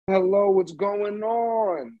Hello, what's going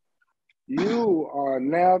on? You are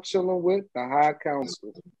now chilling with the High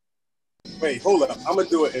Council. Wait, hold up. I'm going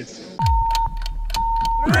to do it.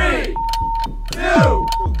 3, 2,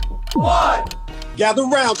 1. Gather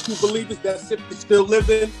round, true believers that simply still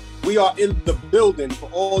living. We are in the building for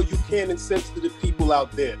all you Canon sensitive people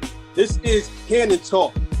out there. This is Canon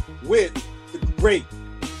Talk with the great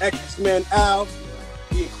X-Men Al,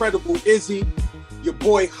 the incredible Izzy, your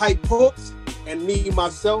boy Hype Hooks, and me,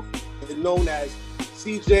 myself, known as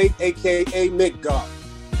CJ, aka Midgard.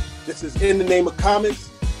 This is In the Name of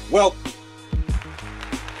Comics. Welcome.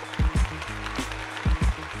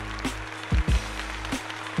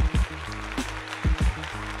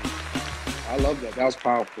 I love that. That was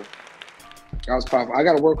powerful. I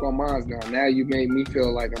got to work on mine now. Now you made me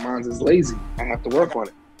feel like mine is lazy. I have to work on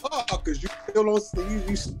it. Oh, because you still don't see,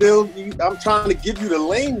 I'm trying to give you the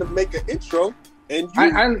lane to make an intro, and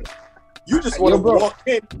you just want to walk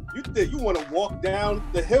in. You want to walk down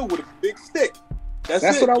the hill with a big stick.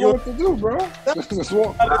 That's what I wanted to do, bro. Just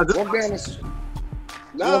walk down the street.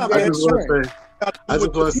 Nah, man. I just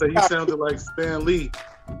want to say he sounded like Stan Lee.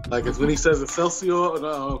 Like it's when he says Excelsior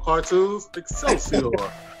on cartoons, Excelsior.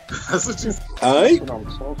 That's what you. I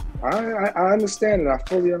understand it. I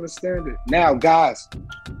fully understand it. Now, guys,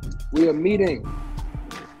 we are meeting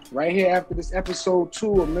right here after this episode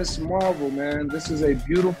 2 of Miss Marvel, man. This is a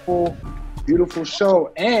beautiful, beautiful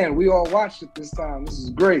show, and we all watched it this time. This is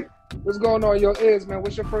great. What's going on in your ears, man?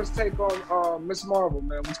 What's your first take on Miss Marvel,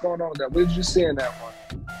 man? What's going on with that? What did you see in that one?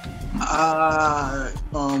 I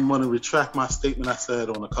want to retract my statement I said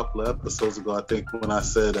on a couple of episodes ago. I think when I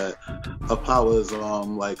said that her powers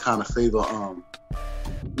like kind of favor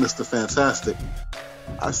Mr. Fantastic.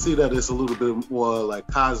 I see that it's a little bit more like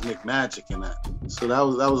cosmic magic in that. So that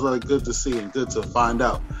was really good to see and good to find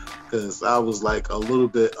out, because I was like a little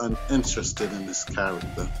bit uninterested in this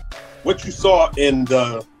character. What you saw in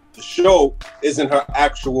the show isn't her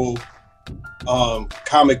actual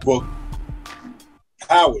comic book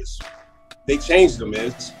powers. They changed them,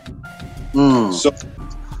 is. So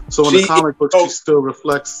in the comic book, she still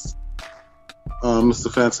reflects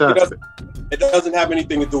Mr. Fantastic. It doesn't have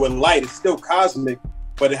anything to do with light. It's still cosmic,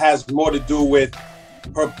 but it has more to do with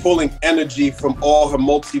her pulling energy from all her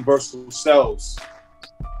multiversal selves.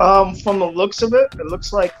 From the looks of it, it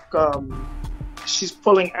looks like she's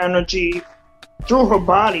pulling energy through her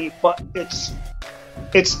body, but it's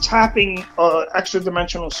tapping an extra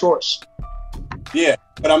dimensional source. Yeah,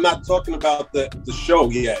 but I'm not talking about the show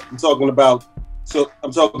yet. I'm talking about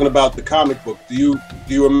the comic book. Do you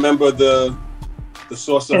remember the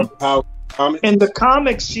source of her power? Comics? In the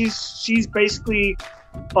comics, she's basically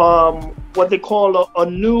what they call a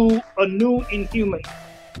new Inhuman,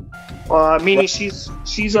 meaning she's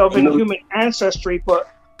of Inhuman ancestry, but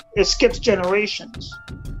it skips generations.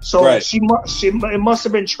 So right. It must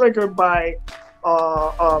have been triggered by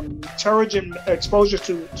Terrigen exposure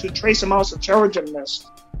to trace amounts of Terrigen mist.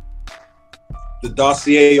 The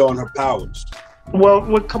dossier on her powers. Well,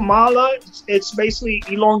 with Kamala, it's basically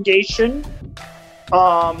elongation,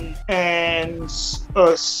 and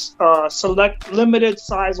select limited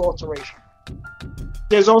size alteration.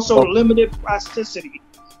 There's also limited plasticity,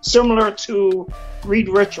 similar to Reed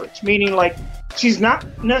Richards, meaning like she's not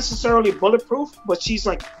necessarily bulletproof, but she's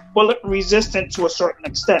like bullet resistant to a certain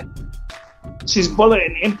extent. She's bullet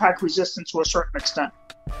and impact resistant to a certain extent.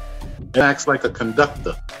 It acts like a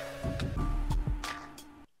conductor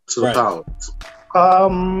to the powers.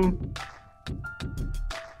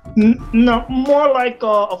 No, more like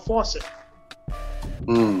a faucet.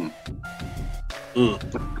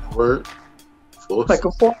 Word. Faucet. Like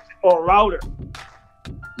a faucet or a router.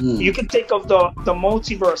 You can think of the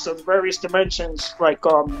multiverse of various dimensions, like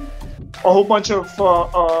a whole bunch of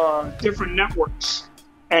different networks,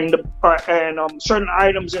 and certain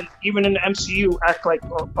items, and even in the MCU, act like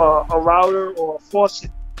a router or a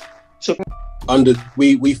faucet. So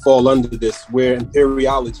we fall under this. We're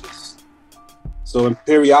imperiologists. So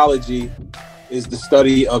imperiology is the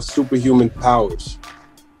study of superhuman powers.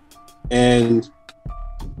 And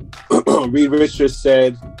Reed Richards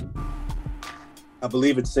said, I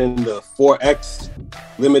believe it's in the 4X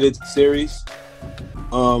limited series,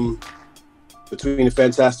 between the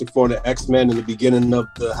Fantastic Four and the X-Men in the beginning of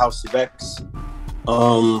the House of X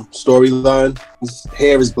storyline. His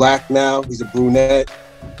hair is black now. He's a brunette.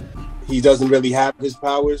 He doesn't really have his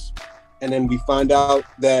powers. And then we find out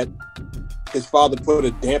that his father put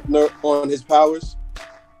a dampener on his powers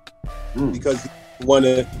because he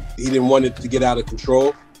didn't want it to get out of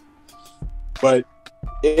control. But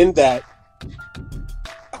in that,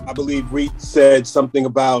 I believe Reed said something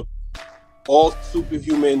about all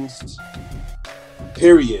superhumans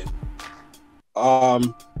period, are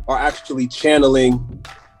actually channeling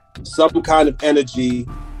some kind of energy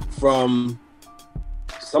from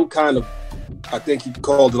some kind of, I think he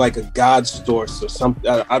called it like a God source or something.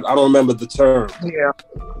 I don't remember the term. Yeah.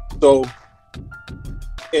 So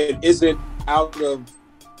it isn't out of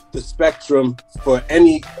the spectrum for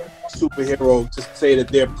any superhero to say that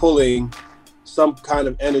they're pulling some kind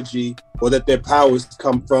of energy or that their powers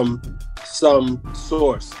come from some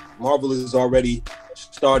source. Marvel has already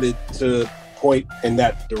started to point in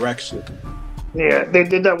that direction. Yeah, they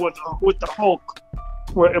did that with the Hulk,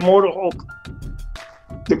 with Immortal Hulk.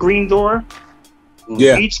 The Green Door.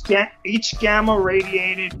 Yeah. Each gamma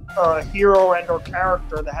radiated hero and or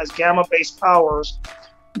character that has gamma based powers.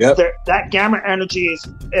 Yep. That gamma energy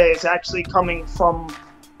is actually coming from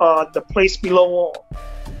the place below all.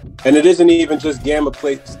 And it isn't even just gamma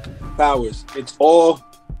placed powers. It's all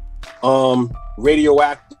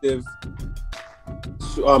radioactive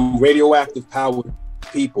powered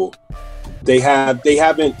people. They haven't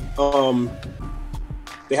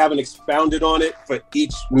expounded on it for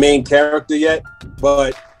each main character yet,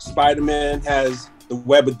 but Spider-Man has the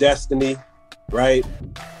Web of Destiny, right?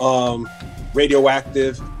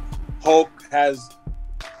 Radioactive. Hulk has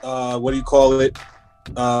what do you call it?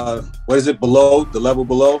 What is it? Below the level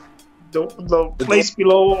below? The place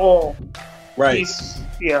below all. Right.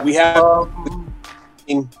 Yeah. We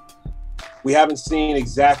haven't seen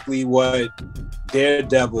exactly what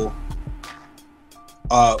Daredevil.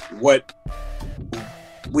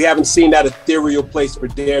 We haven't seen that ethereal place for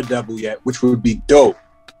Daredevil yet, which would be dope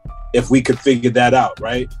if we could figure that out,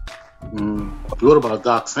 right? What about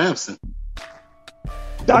Doc Samson?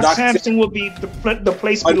 Doc Samson will be the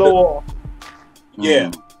place below all.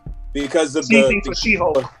 Yeah, because of Same thing for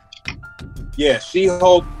She-Hulk. Yeah,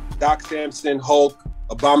 She-Hulk, Doc Samson, Hulk,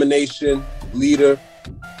 Abomination, Leader.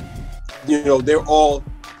 You know, they're all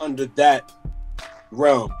under that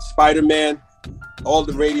realm. Spider-Man, all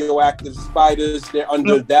the radioactive spiders, they're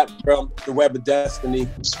under that realm, the Web of Destiny.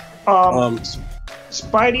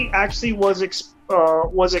 Spidey actually was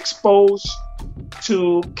exposed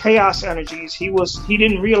to chaos energies. He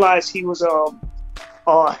didn't realize he was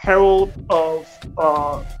a herald of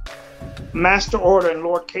Master Order and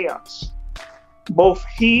Lord Chaos. Both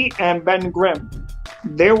he and Ben Grimm,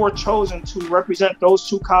 they were chosen to represent those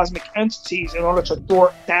two cosmic entities in order to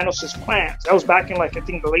thwart Thanos' plans. That was back in, like, I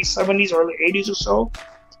think the late 70s, early 80s or so.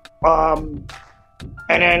 And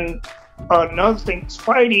then another thing,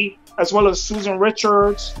 Spidey, as well as Susan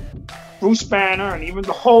Richards, Bruce Banner, and even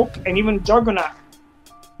the Hulk, and even Juggernaut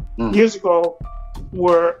years ago,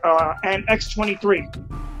 and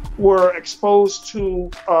X-23 were exposed to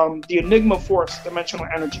the Enigma Force dimensional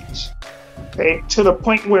energies. Okay, to the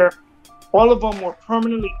point where all of them were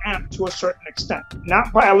permanently amped to a certain extent,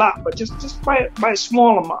 not by a lot, but just by a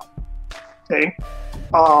small amount. Okay,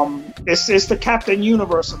 it's the Captain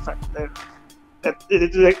Universe effect.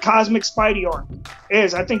 The Cosmic Spidey arc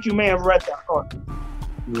is. I think you may have read that arc.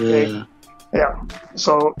 Okay? Yeah.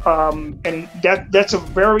 So, and that's a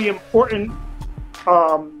very important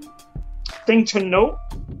thing to note,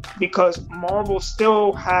 because Marvel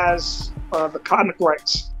still has the comic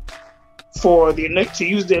rights for to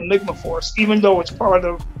use the Enigma Force, even though it's part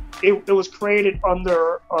of it was created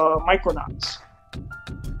under Micronauts.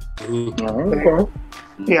 Okay.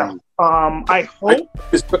 Yeah. I hope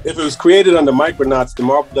if it was created under Micronauts, then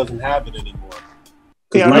Marvel doesn't have it anymore.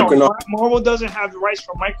 Yeah, Marvel doesn't have the rights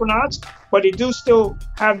for Micronauts, but they do still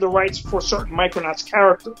have the rights for certain Micronauts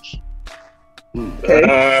characters.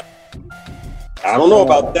 Okay. I don't know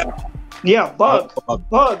about that. Yeah, Bug,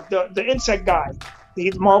 the insect guy.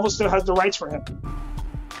 Marvel still has the rights for him.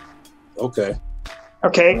 Okay.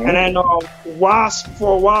 Okay, and then Wasp,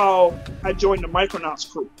 for a while, I joined the Micronauts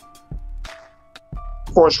crew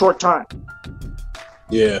for a short time.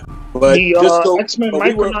 Yeah, but the X-Men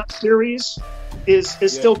Micronauts series is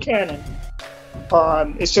still canon.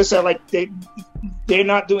 It's just that, like, they're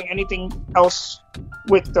not doing anything else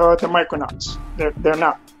with the Micronauts. They're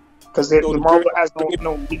not, because the Marvel has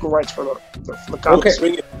no legal rights for the comics.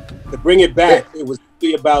 Okay. To bring it back, it was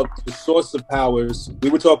really about the source of powers. We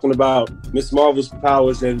were talking about Miss Marvel's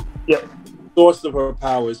powers and the source of her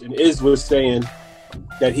powers, and Iz was saying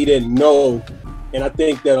that he didn't know. And I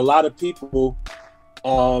think that a lot of people,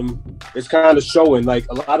 it's kind of showing, like,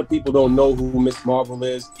 a lot of people don't know who Miss Marvel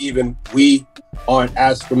is. Even we aren't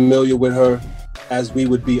as familiar with her as we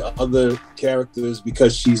would be other characters,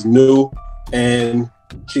 because she's new, and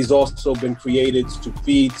she's also been created to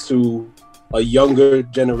feed to a younger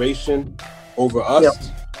generation over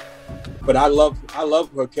us. But I love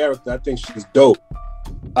her character. I think she's dope.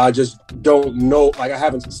 I just don't know, like, I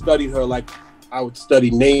haven't studied her like I would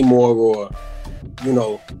study Namor or, you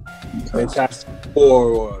know, Fantastic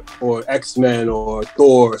Four or X-Men or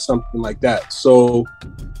Thor or something like that. So,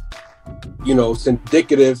 you know, it's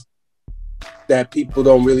indicative that people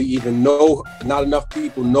don't really even know, not enough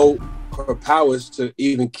people know her powers to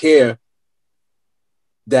even care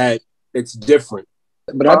that it's different.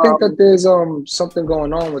 But I think that there's something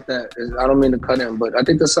going on with that. I don't mean to cut in, but I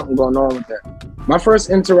think there's something going on with that. My first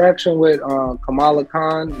interaction with Kamala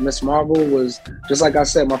Khan, Miss Marvel, was, just like I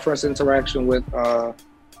said, my first interaction with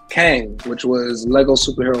Kang, which was Lego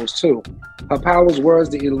Superheroes 2. Her powers was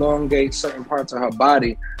to elongate certain parts of her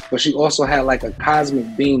body, but she also had like a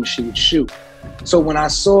cosmic beam she would shoot. So when I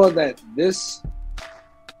saw that this,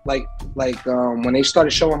 when they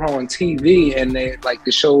started showing her on TV, and they like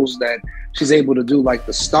the shows that she's able to do like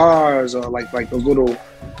the stars or like those little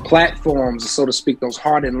platforms, so to speak, those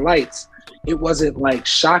hardened lights, it wasn't like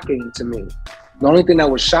shocking to me. The only thing that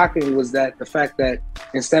was shocking was that the fact that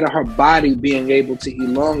instead of her body being able to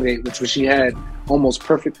elongate, which was she had almost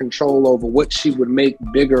perfect control over what she would make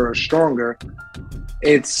bigger or stronger,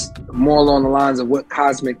 it's more along the lines of what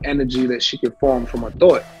cosmic energy that she could form from her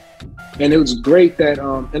thought. And it was great that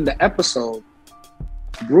in the episode,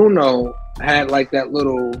 Bruno had like that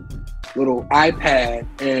little iPad,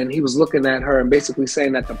 and he was looking at her and basically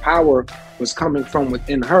saying that the power was coming from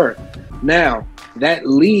within her. Now, that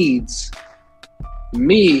leads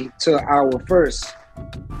me to our first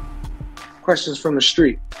questions from the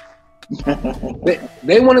street.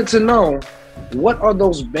 They wanted to know, what are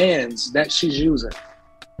those bands that she's using?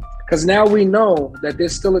 Because now we know that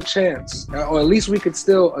there's still a chance, or at least we could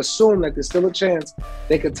still assume that there's still a chance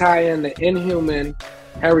they could tie in the inhuman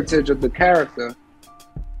heritage of the character,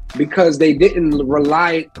 because they didn't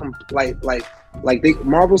rely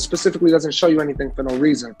Marvel specifically doesn't show you anything for no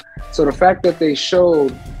reason. So the fact that they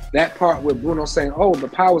showed that part with Bruno saying, "Oh, the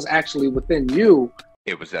power's actually within you,"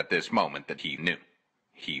 it was at this moment that he knew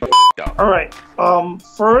he f***ed up. All right.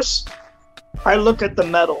 First, I look at the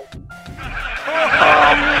metal.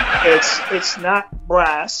 It's not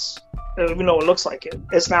brass, even though it looks like it.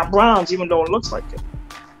 It's not bronze, even though it looks like it.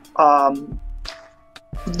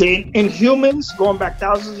 The Inhumans, going back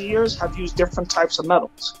thousands of years, have used different types of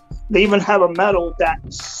metals. They even have a metal that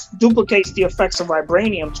duplicates the effects of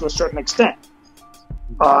vibranium to a certain extent.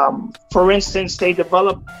 For instance, they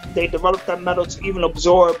developed that metal to even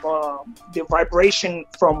absorb the vibration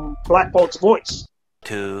from Black Bolt's voice.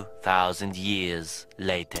 2,000 years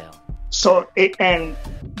later. So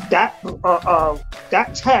that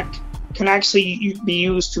tech can actually be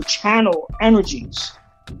used to channel energies.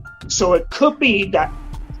 So it could be that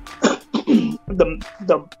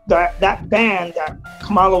that band that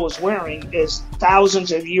Kamala was wearing is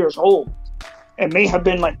thousands of years old. It may have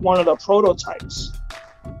been like one of the prototypes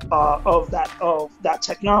of that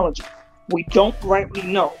technology. We don't rightly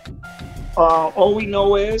know. All we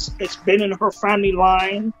know is it's been in her family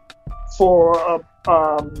line for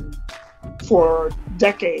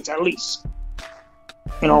decades at least.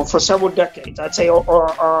 You know, for several decades. I'd say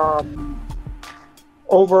over,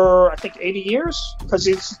 I think, 80 years,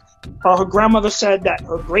 because her grandmother said that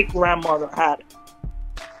her great-grandmother had it.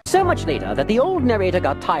 So much later that the old narrator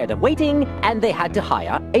got tired of waiting, and they had to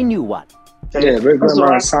hire a new one. Okay? Yeah,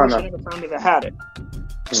 great-grandma Sana. In the family that had it.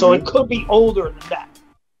 So it could be older than that.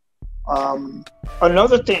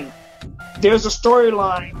 Another thing, there's a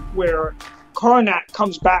storyline where Karnak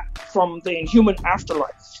comes back from the Inhuman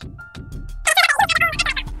afterlife.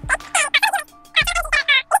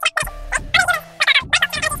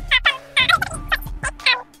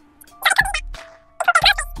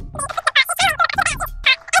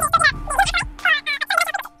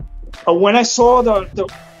 When I saw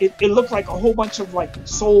it looked like a whole bunch of like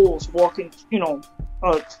souls walking,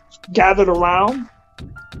 gathered around.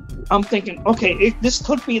 I'm thinking, okay, this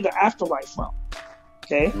could be the afterlife realm.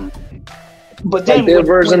 Okay, but then like their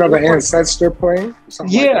version of an ancestor plane.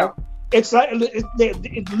 Yeah, like it's like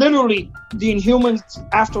literally the Inhumans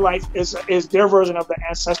afterlife is their version of the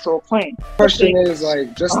ancestral plane. Question is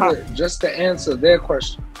like just to answer their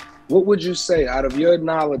question. What would you say, out of your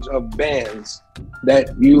knowledge of bands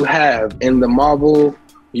that you have in the Marvel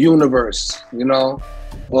universe, or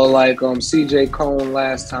like CJ Cohn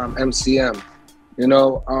last time, MCM,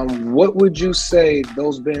 what would you say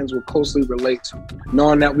those bands would closely relate to?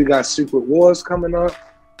 Knowing that we got Secret Wars coming up,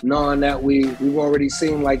 knowing that we've already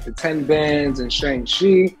seen like the 10 bands and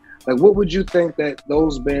Shang-Chi, like what would you think that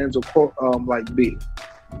those bands would be?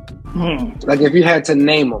 Like if you had to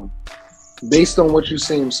name them, based on what you've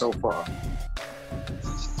seen so far.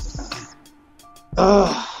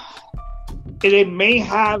 It may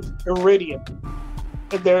have Iridium.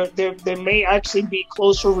 they may actually be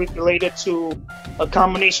closer related to a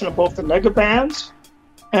combination of both the negabands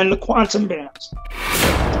and the quantum bands,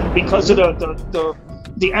 because of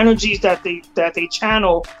the energies that they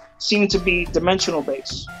channel seem to be dimensional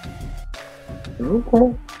based. Okay.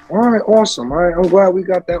 All right. Awesome. All right. I'm glad we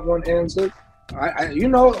got that one answered.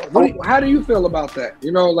 How do you feel about that?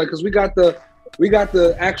 Because we got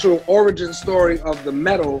the actual origin story of the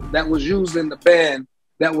metal that was used in the band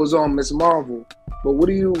that was on Miss Marvel. But what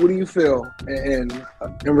do you feel in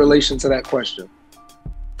relation to that question?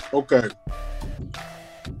 Okay.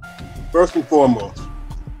 First and foremost,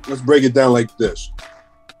 let's break it down like this.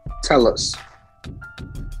 Tell us.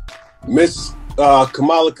 Miss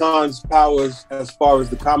Kamala Khan's powers, as far as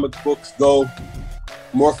the comic books go,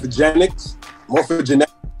 morphogenetic,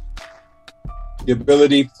 the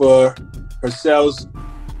ability for her cells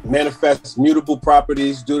manifest mutable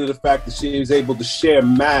properties due to the fact that she is able to share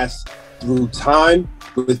mass through time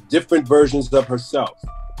with different versions of herself.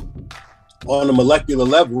 On a molecular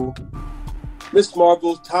level, Miss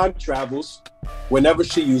Marvel time travels whenever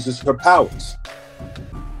she uses her powers.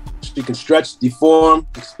 She can stretch, deform,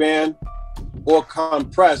 expand, or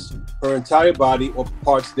compress her entire body or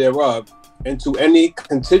parts thereof into any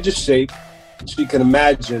contiguous shape she can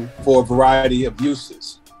imagine for a variety of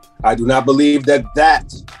uses. I do not believe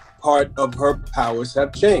that part of her powers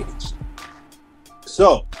have changed.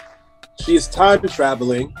 So, she is time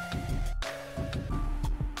traveling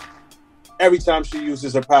every time she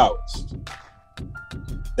uses her powers.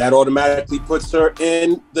 That automatically puts her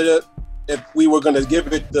in if we were going to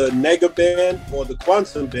give it the nega band or the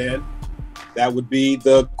quantum band, that would be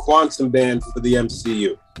the quantum band for the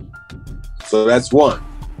MCU. So that's one.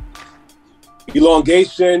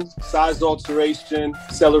 Elongation, size alteration,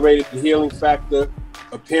 accelerated healing factor,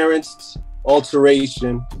 appearance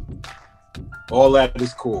alteration, all that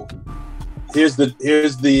is cool. Here's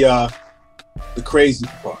the crazy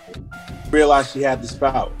part. Realize she had this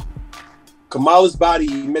power. Kamala's body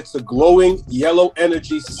emits a glowing yellow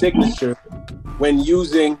energy signature when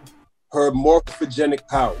using her morphogenic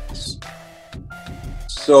powers.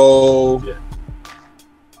 So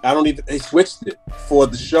they switched it for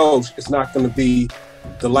the show. It's not going to be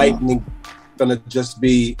the lightning, going to just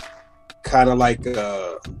be kind of like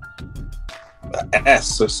a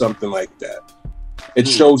S or something like that. It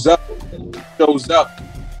shows up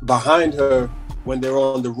behind her when they're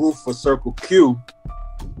on the roof of Circle Q,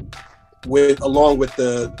 along with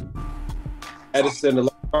the Edison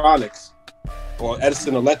Electronics or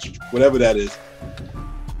Edison Electric, whatever that is.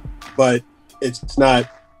 But it's not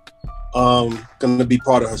going to be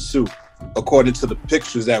part of her suit, according to the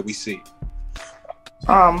pictures that we see.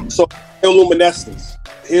 So bioluminescence.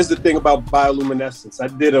 Here's the thing about bioluminescence. I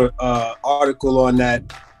did an article on that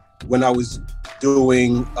when I was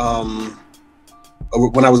doing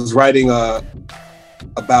when I was writing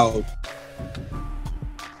about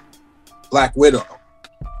Black Widow.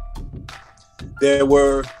 There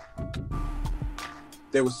was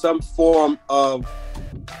some form of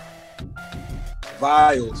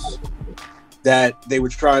vials that they were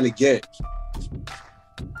trying to get,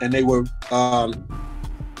 and they were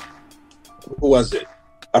who was it?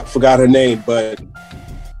 I forgot her name, but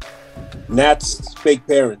Nat's fake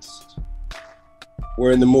parents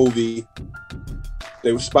were in the movie.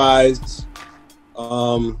 They were spies.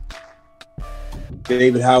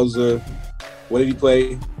 David Hauser. What did he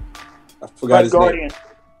play? I forgot his name.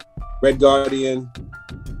 Red Guardian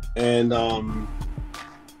and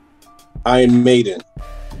Iron Maiden.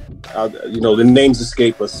 The names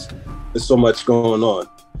escape us. There's so much going on.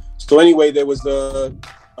 So anyway, there was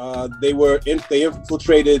they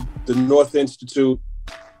infiltrated the North Institute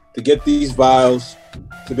to get these vials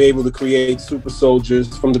to be able to create super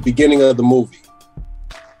soldiers from the beginning of the movie,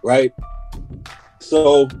 right?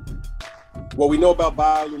 So what we know about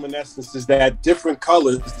bioluminescence is that different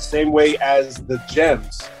colors, the same way as the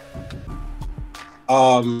gems,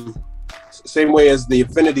 same way as the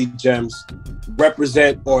affinity gems,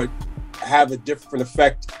 represent or have a different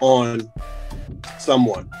effect on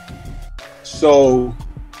someone. So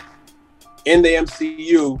in the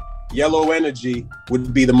MCU, yellow energy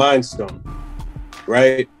would be the Mind Stone,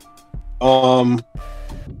 right?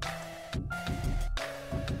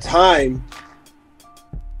 Time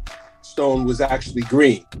Stone was actually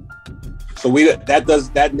green, so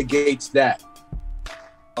that negates that.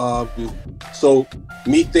 So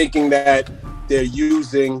me thinking that they're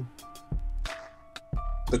using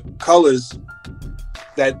the colors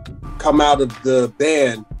that come out of the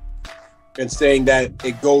band and saying that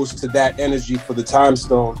it goes to that energy for the Time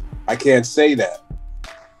Stone, I can't say that.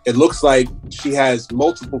 It looks like she has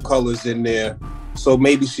multiple colors in there So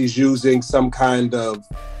maybe she's using some kind of,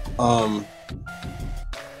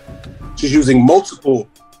 she's using multiple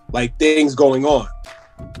like things going on.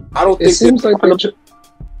 I don't think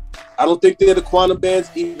I don't think they're the quantum bands,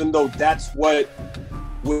 even though that's what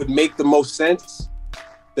would make the most sense.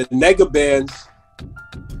 The nega bands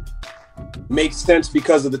make sense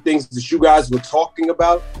because of the things that you guys were talking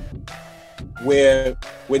about, where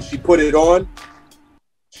when she put it on,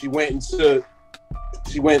 she went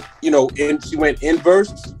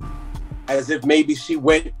inverse, as if maybe she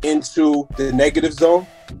went into the negative zone.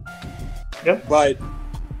 Yep. But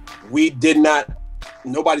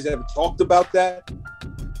nobody's ever talked about that.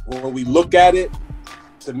 When we look at it,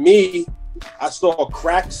 to me, I saw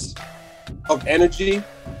cracks of energy,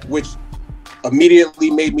 which immediately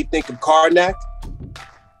made me think of Karnak.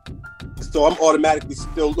 So I'm automatically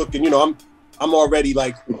still looking, I'm already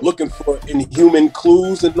like looking for inhuman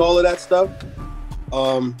clues and all of that stuff.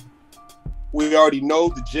 We already know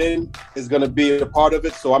the Jinn is going to be a part of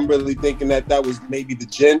it, so I'm really thinking that was maybe the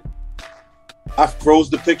Jinn. I froze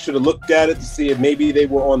the picture to look at it to see if maybe they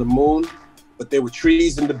were on the moon, but there were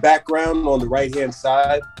trees in the background on the right-hand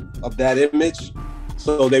side of that image.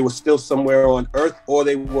 So they were still somewhere on Earth, or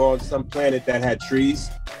they were on some planet that had trees.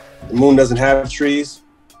 The moon doesn't have trees.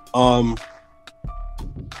 I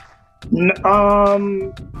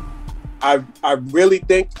really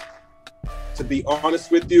think, to be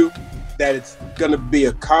honest with you, that it's gonna be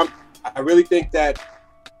I really think that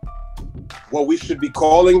what we should be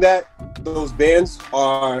calling those bands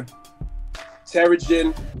are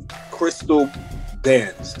Terrigen crystal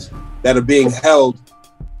bands that are being held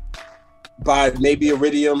by maybe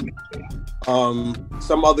iridium,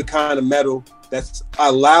 some other kind of metal that's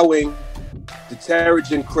allowing the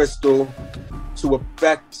Terrigen crystal to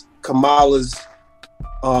affect Kamala's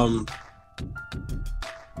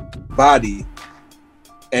body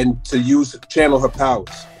and to channel her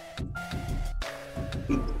powers.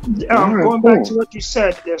 Going back to what you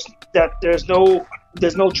said, there's no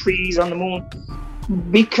trees on the moon.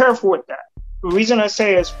 Be careful with that. The reason I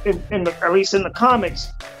say is, at least in the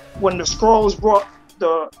comics, when the Skrulls brought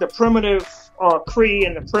the primitive Kree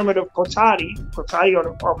and the primitive Kotati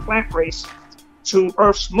or plant race to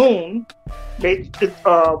Earth's moon, they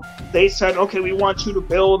said, okay, we want you to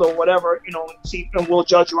build or whatever, and we'll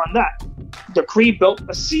judge you on that. The Kree built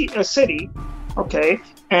a city, okay,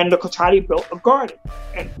 and the Kotati built a garden,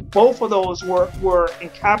 and both of those were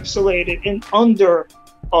encapsulated under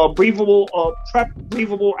a breathable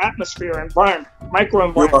atmosphere environment,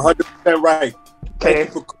 microenvironment. You're 100% right. Okay.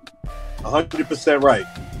 100% right.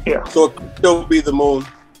 Yeah. So it could still be the moon.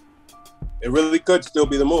 It really could still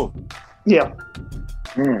be the moon. Yeah.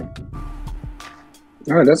 All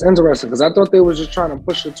right, that's interesting, because I thought they were just trying to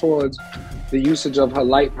push her towards the usage of her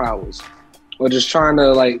light powers, or just trying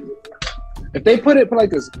to, like, if they put it like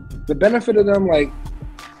this, the benefit of them like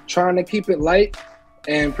trying to keep it light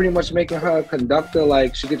and pretty much making her a conductor,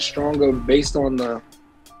 like she gets stronger based on the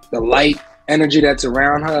light energy that's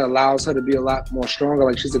around her, allows her to be a lot more stronger,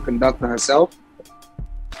 like she's a conductor herself.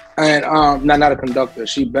 And not a conductor,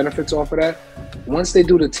 she benefits off of that. Once they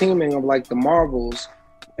do the teaming of like the Marvels,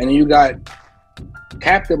 and then you got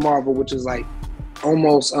Captain Marvel, which is like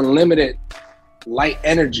almost unlimited light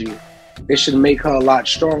energy, it should make her a lot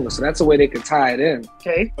stronger. So that's a way they could tie it in.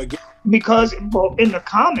 Okay. Because in the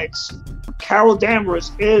comics, Carol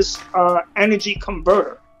Danvers is an energy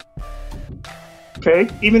converter. Okay.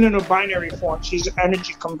 Even in a binary form, she's an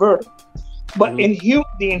energy converter. But the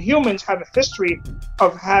Inhumans have a history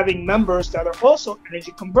of having members that are also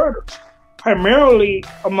energy converters. Primarily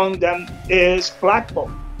among them is Black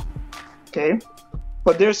Bolt. Okay.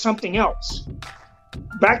 But there's something else.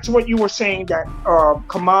 Back to what you were saying, that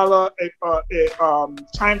Kamala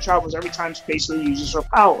time travels every time she basically uses her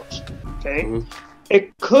powers. Okay,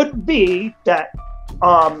 it could be that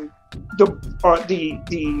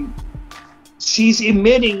she's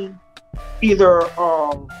emitting either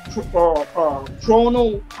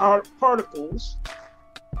chronal particles,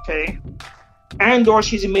 okay, and or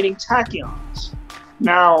she's emitting tachyons.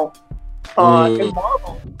 Now, in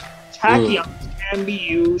Marvel, tachyons can be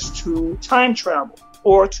used to time travel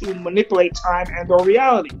or to manipulate time and or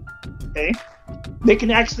reality. Okay, they can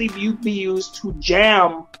actually be used to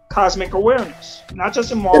jam cosmic awareness, not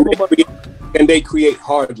just in Marvel, can they create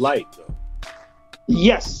hard light though?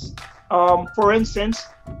 Yes. For instance,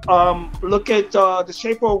 look at the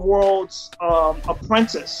Shaper of Worlds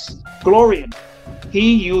apprentice, Glorian.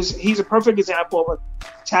 He's a perfect example of a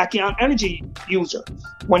tachyon energy user.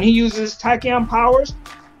 When he uses tachyon powers,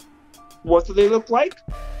 what do they look like?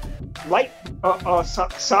 Light,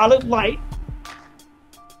 solid light,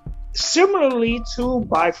 similarly to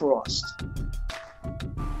Bifrost.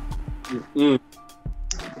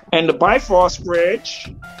 And the Bifrost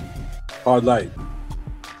Bridge. Hard light.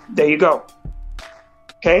 There you go.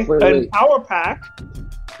 Okay. And Power Pack.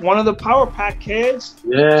 One of the Power Pack kids.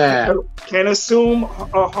 Yeah. Can assume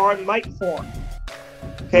a hard light form.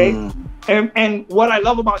 Okay. And what I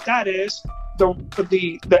love about that is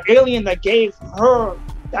the alien that gave her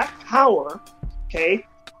that power. Okay.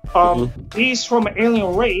 He's from an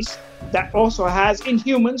alien race that also has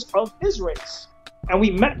Inhumans of his race. And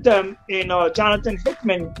we met them in Jonathan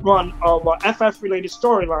Hickman run of FF-related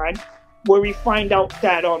storyline, where we find out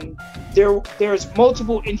that there's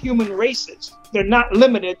multiple Inhuman races. They're not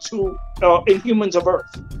limited to Inhumans of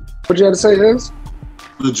Earth. What you had to say is?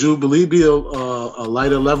 Would Jubilee be a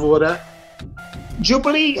lighter level of that?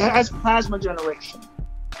 Jubilee has plasma generation.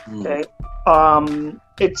 Okay.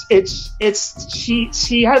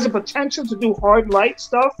 She has a potential to do hard light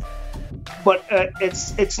stuff, but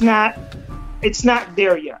it's not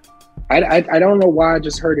there yet. I don't know why I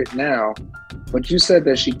just heard it now, but you said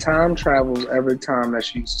that she time travels every time that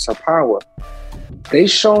she uses her power. They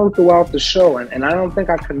shown throughout the show, and I don't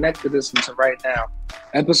think I connected this until right now,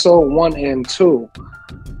 episode 1 and 2,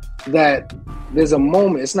 that there's a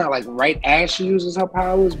moment, it's not like right as she uses her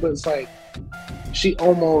powers, but it's like she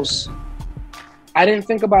almost, I didn't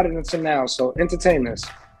think about it until now, so entertain this.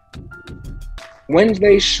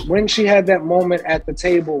 When she had that moment at the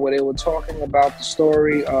table where they were talking about the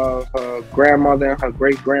story of her grandmother and her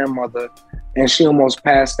great-grandmother, and she almost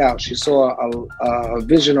passed out, she saw a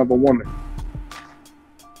vision of a woman.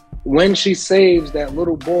 When she saves that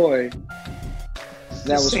little boy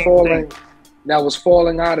that was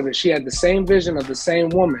falling out of it, she had the same vision of the same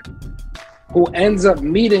woman who ends up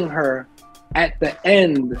meeting her at the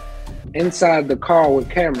end inside the car with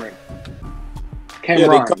Cameron.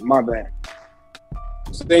 My bad.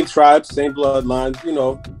 Same tribe, same bloodline, you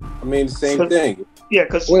know. I mean, the same thing. Yeah,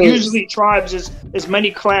 because usually tribes is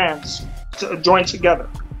many clans joined together.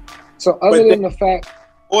 So other than the fact,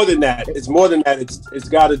 more than that, it's more than that. It's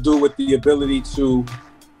got to do with the ability to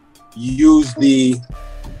use the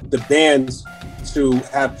bands to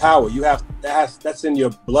have power. You have that's in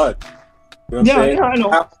your blood. You know what I'm saying? Yeah, I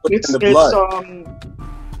know. It's in the blood.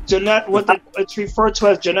 It's referred to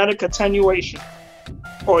as genetic attenuation,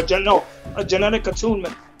 or a genetic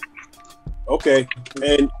attunement. Okay,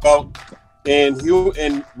 and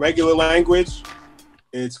in regular language,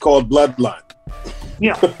 it's called bloodline.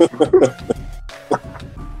 Yeah.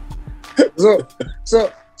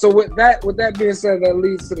 So with that being said, that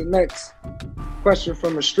leads to the next question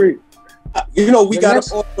from the street. You know, we got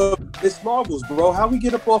up off of Miss Marvels, bro. How we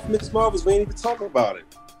get up off Miss Marvels? We ain't even talking about it.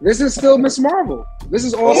 This is still Miss Marvel. This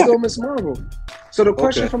is all still Miss Marvel. So the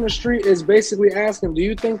question from the street is basically asking, do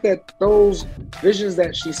you think that those visions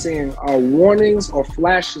that she's seeing are warnings or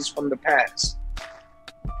flashes from the past?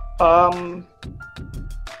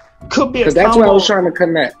 Could be a combo. Because that's what I was trying to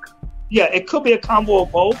connect. Yeah, it could be a combo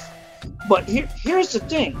of both. But here's the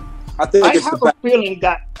thing. I have a feeling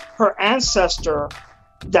that her ancestor,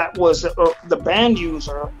 that was the band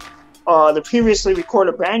user, the previously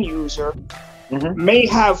recorded band user, may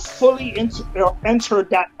have fully entered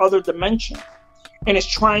that other dimension and is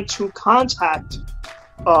trying to contact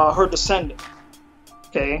her descendant.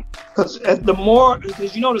 Okay, because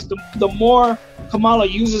you notice the more Kamala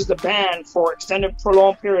uses the band for extended,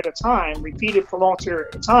 prolonged period of time, repeated, prolonged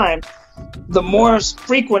period of time, the more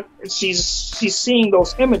frequent she's seeing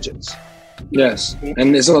those images. Yes,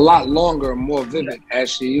 and it's a lot longer and more vivid as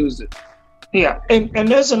she used it. Yeah, and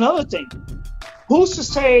there's another thing. Who's to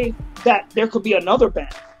say that there could be another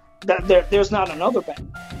band? That there's not another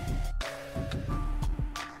band?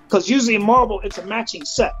 Because usually in Marvel, it's a matching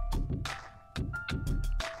set.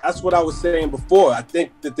 That's what I was saying before. I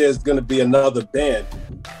think that there's going to be another band.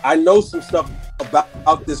 I know some stuff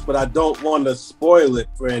about this, but I don't want to spoil it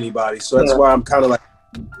for anybody. So that's why I'm kind of like,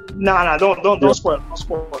 no, don't spoil it. Don't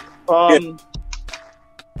spoil it.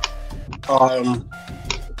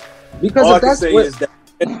 Because if that's what, is that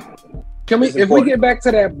if we get back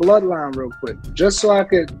to that bloodline real quick, just so I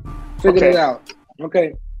could figure it out.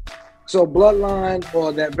 Okay. So bloodline,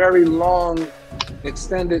 or that very long,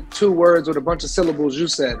 extended 2 words with a bunch of syllables you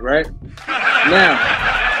said, right?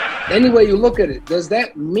 Now, any way you look at it, does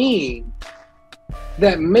that mean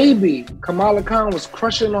that maybe Kamala Khan was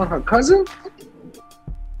crushing on her cousin?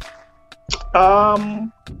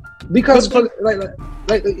 Because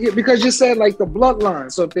because you said like the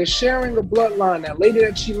bloodline. So if they're sharing the bloodline, that lady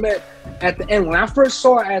that she met at the end, when I first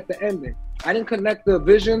saw her at the ending, I didn't connect the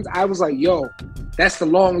visions. I was like, yo, that's the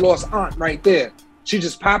long lost aunt right there. She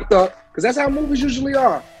just popped up, because that's how movies usually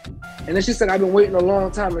are. And then she said, I've been waiting a long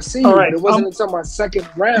time to see you. But it wasn't until my second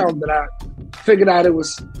round that I figured out it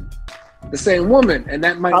was the same woman, and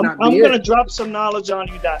that might not be I'm it. going to drop some knowledge on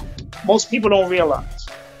you that most people don't realize.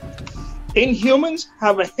 Inhumans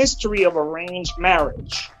have a history of arranged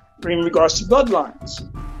marriage in regards to bloodlines.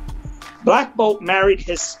 Black Bolt married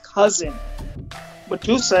his cousin.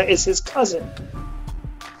 Medusa is his cousin.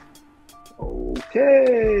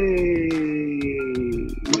 Okay.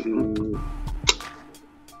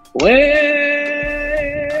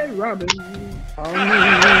 Well, Robin.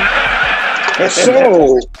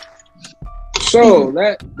 So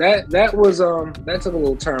that was that took a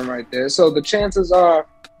little turn right there. So the chances are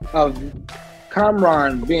of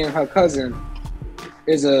Kamran being her cousin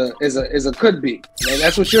is a could be. And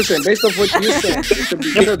that's what you're saying. Based off what you're saying,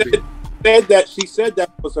 it could be. She said that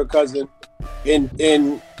was her cousin in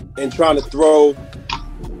trying to throw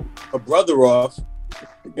her brother off.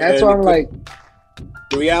 That's why I'm like,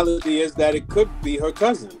 the reality is that it could be her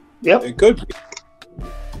cousin. Yep. It could be.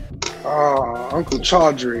 oh, Uncle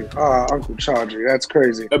Chaudhry. Oh, Uncle Chaudhry. That's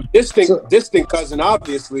crazy. A distant cousin,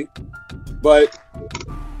 obviously. But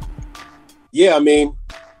yeah, I mean,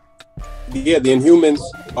 yeah, the Inhumans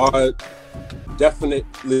are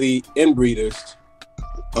definitely inbreeders.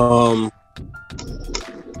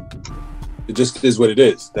 It just is what it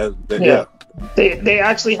is. Yeah. They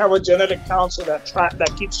actually have a genetic council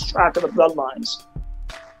that keeps track of the bloodlines.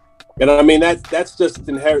 And I mean that's just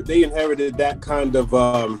they inherited that kind of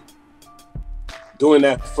doing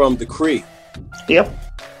that from the Kree. Yep.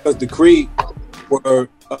 Because the Kree were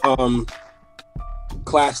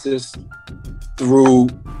classes through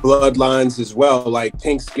bloodlines as well, like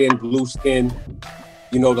pink skin, blue skin.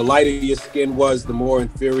 You know, the lighter your skin was, the more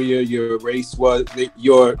inferior your race was.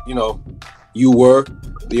 You were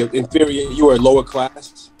the inferior. You were lower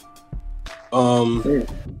class. So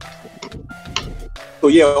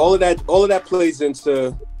yeah, all of that plays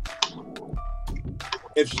into.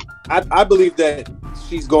 I believe that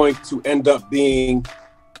she's going to end up being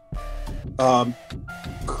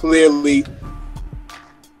clearly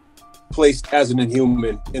placed as an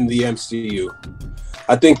Inhuman in the MCU.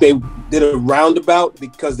 I think they did a roundabout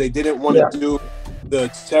because they didn't want to do the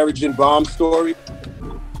Terrigen bomb story,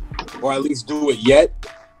 or at least do it yet.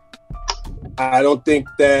 I don't think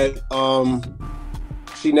that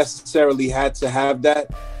she necessarily had to have that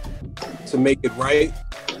to make it right.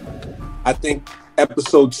 I think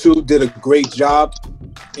episode 2 did a great job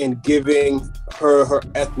in giving her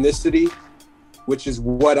ethnicity, which is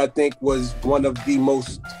what I think was one of the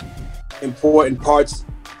most important parts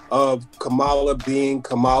of Kamala being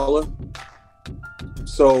Kamala.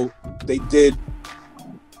 So they did,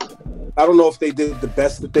 I don't know if they did the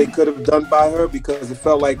best that they could have done by her, because it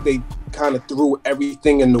felt like they kind of threw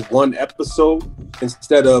everything into one episode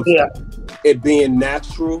instead of it being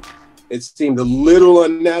natural. It seemed a little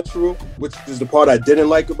unnatural, which is the part I didn't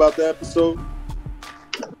like about the episode.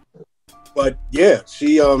 But yeah,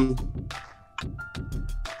 she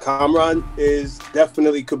Kamran is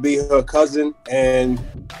definitely could be her cousin, and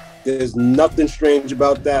there's nothing strange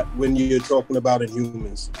about that when you're talking about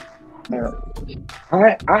Inhumans.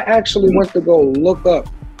 I actually went to go look up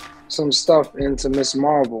some stuff into Miss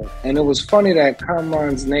Marvel, and it was funny that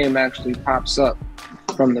Kamran's name actually pops up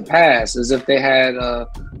from the past, as if they had a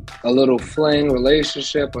little fling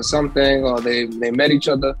relationship or something, or they met each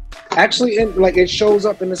other. Actually, it shows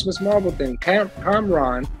up in this Miss Marvel thing.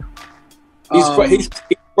 Kamran, he's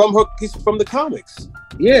from the comics.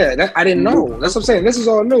 Yeah, I didn't know. That's what I'm saying. This is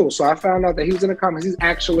all new. So I found out that he was in the comics. He's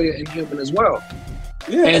actually an Inhuman as well.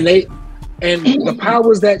 Yeah. And the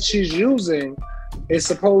powers that she's using is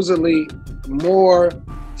supposedly more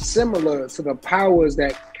similar to the powers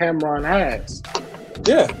that Kamran has.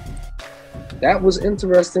 Yeah. That was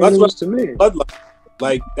interesting news to me.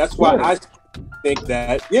 Like, that's why I think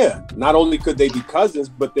that, not only could they be cousins,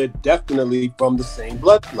 but they're definitely from the same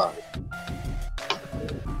bloodline.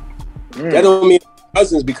 That don't mean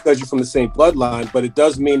cousins because you're from the same bloodline, but it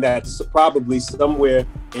does mean that probably somewhere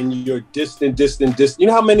in your distant. You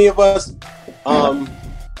know how many of us are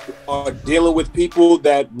dealing with people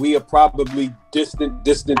that we are probably distant.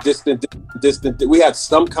 We had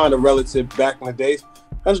some kind of relative back in the days.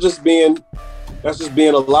 That's just being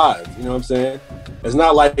alive. You know what I'm saying? It's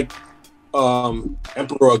not like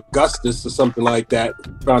Emperor Augustus or something like that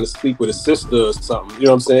trying to sleep with his sister or something. You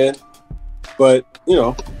know what I'm saying? But you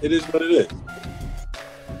know, it is what it is.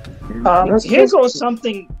 Here goes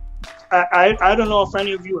something I don't know if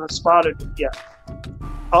any of you have spotted it yet.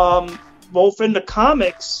 Both in the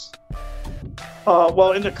comics,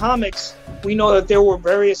 in the comics, we know that there were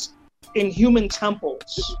various Inhuman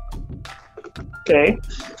temples. Okay.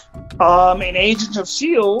 In Agents of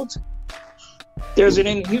S.H.I.E.L.D., there's an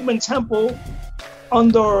Inhuman temple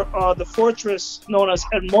under the fortress known as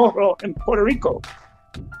El Morro in Puerto Rico.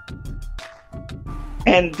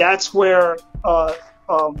 And that's where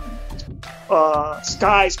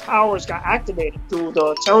Sky's powers got activated through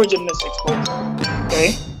the Terrigen Mist explosion.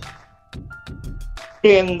 Okay?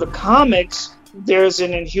 In the comics, there's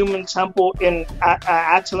an Inhuman temple in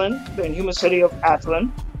Attilan, the Inhuman city of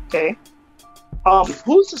Attilan. Okay?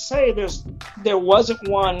 Who's to say there wasn't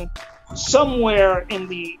one somewhere in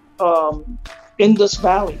the Indus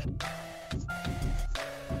Valley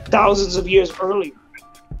thousands of years earlier?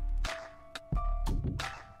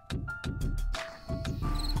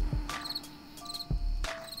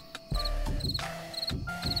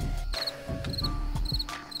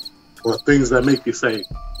 Or things that make you say,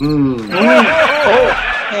 Oh,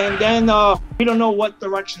 and then we don't know what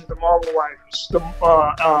direction the Marvel writers, the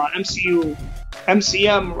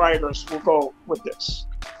MCM writers will go with this.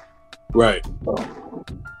 Right.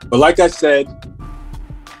 But like I said,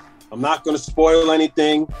 I'm not going to spoil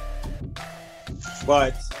anything,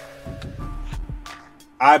 but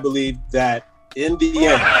I believe that in the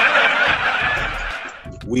end,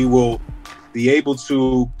 we will be able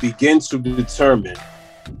to begin to determine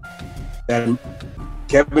that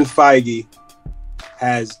Kevin Feige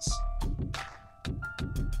has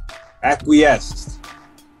acquiesced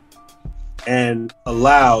and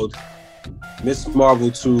allowed Miss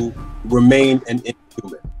Marvel to remain an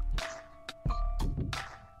Inhuman.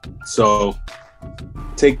 So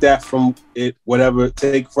take from it whatever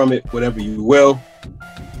you will,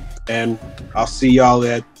 and I'll see y'all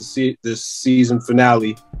at the season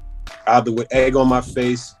finale, either with egg on my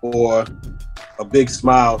face or a big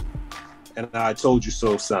smile and I told you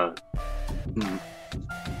so sign.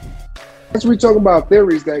 As we talk about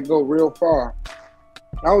theories that go real far,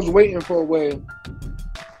 I was waiting for a way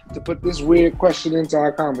to put this weird question into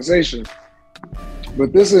our conversation,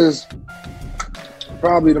 but this is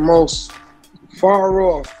probably the most far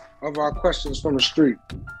off of our questions from the street.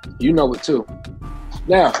 You know it too.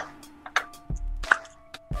 Now,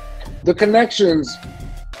 the connections,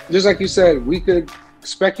 just like you said, we could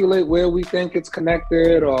speculate where we think it's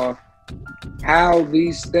connected or how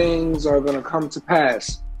these things are going to come to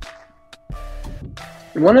pass.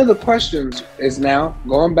 One of the questions is now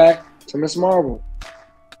going back to Miss Marvel.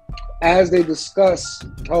 As they discuss,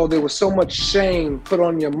 oh, there was so much shame put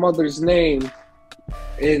on your mother's name,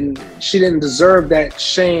 and she didn't deserve that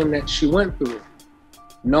shame that she went through.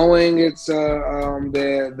 Knowing it's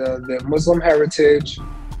the Muslim heritage,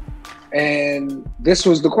 and this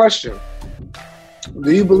was the question.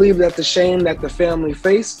 Do you believe that the shame that the family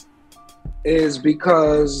faced is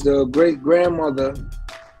because the great-grandmother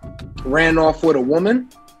ran off with a woman?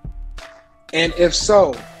 And if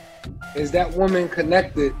so, is that woman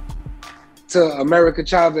connected to America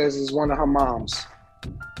Chavez as one of her moms?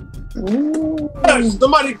 Ooh.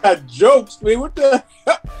 Somebody got jokes, man. What the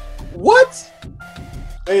hell? What?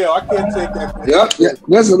 Hey, yo, I can't take that. Yeah.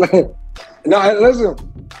 Listen, listen.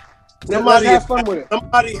 Let's have fun with it.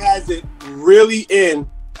 Somebody has it really in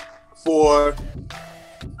for.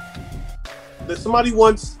 Somebody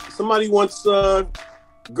wants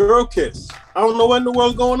girl kiss. I don't know what in the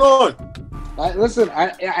world's going on. Listen,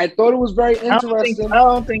 I thought it was very interesting. I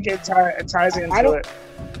don't think it ties into it.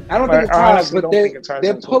 I don't think it ties, but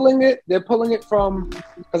they're pulling it. They're pulling it from,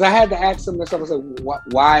 because I had to ask them this. I was like,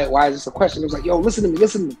 why is this a question? It was like, yo, listen to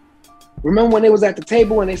me. Remember when they was at the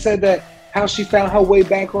table and they said that how she found her way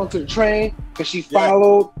back onto the train because she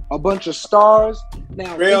followed a bunch of stars.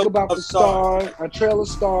 Now think about the stars, a trail of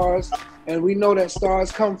stars, and we know that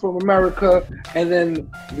stars come from America, and then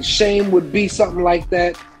the shame would be something like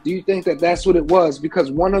that. Do you think that that's what it was?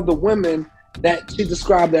 Because one of the women that she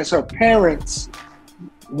described as her parents,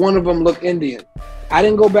 one of them looked Indian. I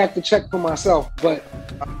didn't go back to check for myself, but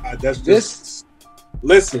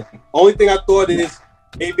listen, only thing I thought is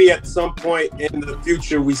maybe at some point in the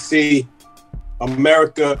future we see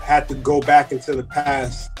America had to go back into the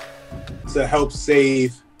past to help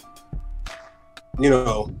save,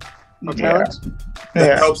 parents.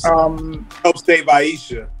 Help save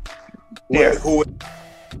Aisha,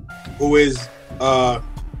 who is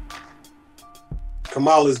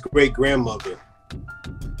Kamala's great grandmother.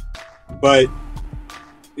 But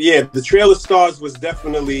yeah, the Trail of Stars was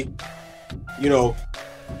definitely,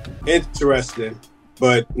 interesting.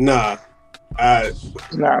 But nah.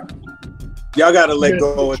 Y'all gotta let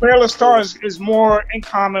go. The Trail of Stars is more in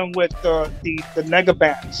common with the nega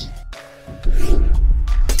bands.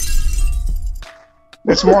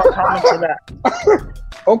 It's more common to that.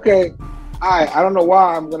 Okay. I don't know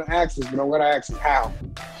why I'm gonna ask this, but I'm gonna ask it how.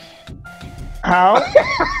 How?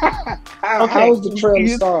 How is the Trail of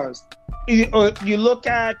Stars? You look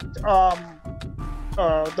at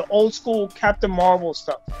the old school Captain Marvel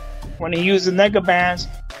stuff. When he used the negabands,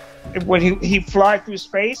 when he fly through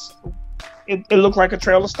space, it looked like a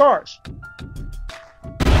trail of stars.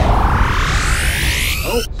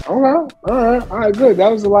 Oh, all right, good.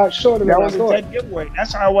 That was a lot shorter than I thought. That was a dead giveaway.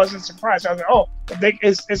 That's how I wasn't surprised. I was like, oh,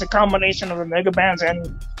 it's a combination of the negabands and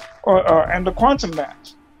the quantum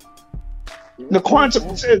bands. The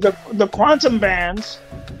quantum bands,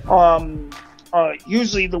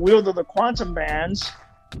 usually the wield of the quantum bands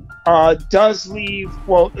does leave.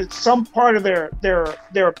 Well, it's some part of their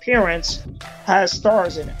appearance has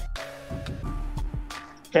stars in it.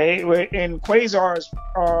 Okay, in Quasar's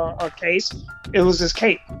case, it was his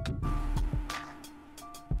cape.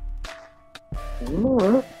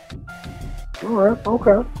 All right,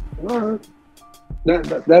 okay, all right.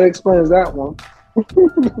 That explains that one.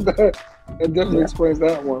 that definitely explains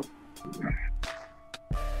that one.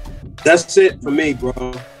 That's it for me,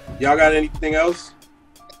 bro. Y'all got anything else?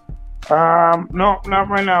 No, not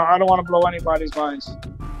right now. I don't want to blow anybody's minds.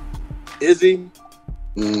 Izzy?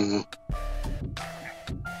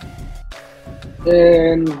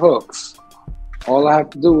 And hooks. All I have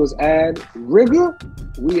to do is add rigor.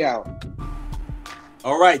 We out.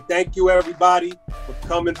 All right. Thank you, everybody, for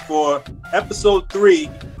coming for episode 3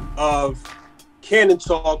 of Canon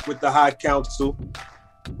Talk with the High Council.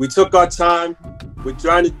 We took our time. We're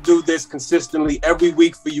trying to do this consistently every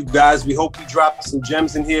week for you guys. We hope we drop some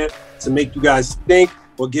gems in here to make you guys think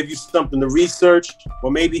or give you something to research or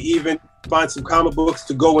maybe even find some comic books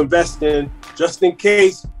to go invest in just in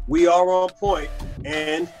case we are on point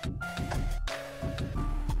and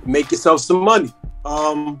make yourself some money.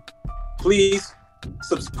 Please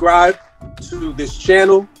subscribe to this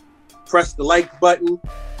channel, press the like button,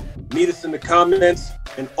 meet us in the comments,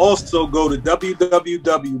 and also go to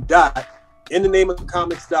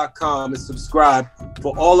www.inthenameofcomics.com and subscribe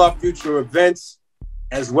for all our future events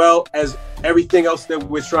as well as everything else that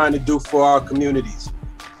we're trying to do for our communities.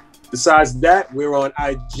 Besides that, we're on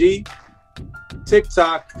IG,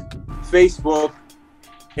 TikTok, Facebook,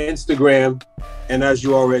 Instagram, and as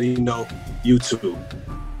you already know, YouTube.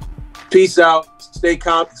 Peace out. Stay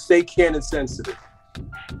Canon sensitive.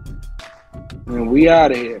 And we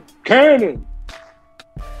out of here. Canon!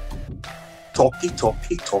 Talkie.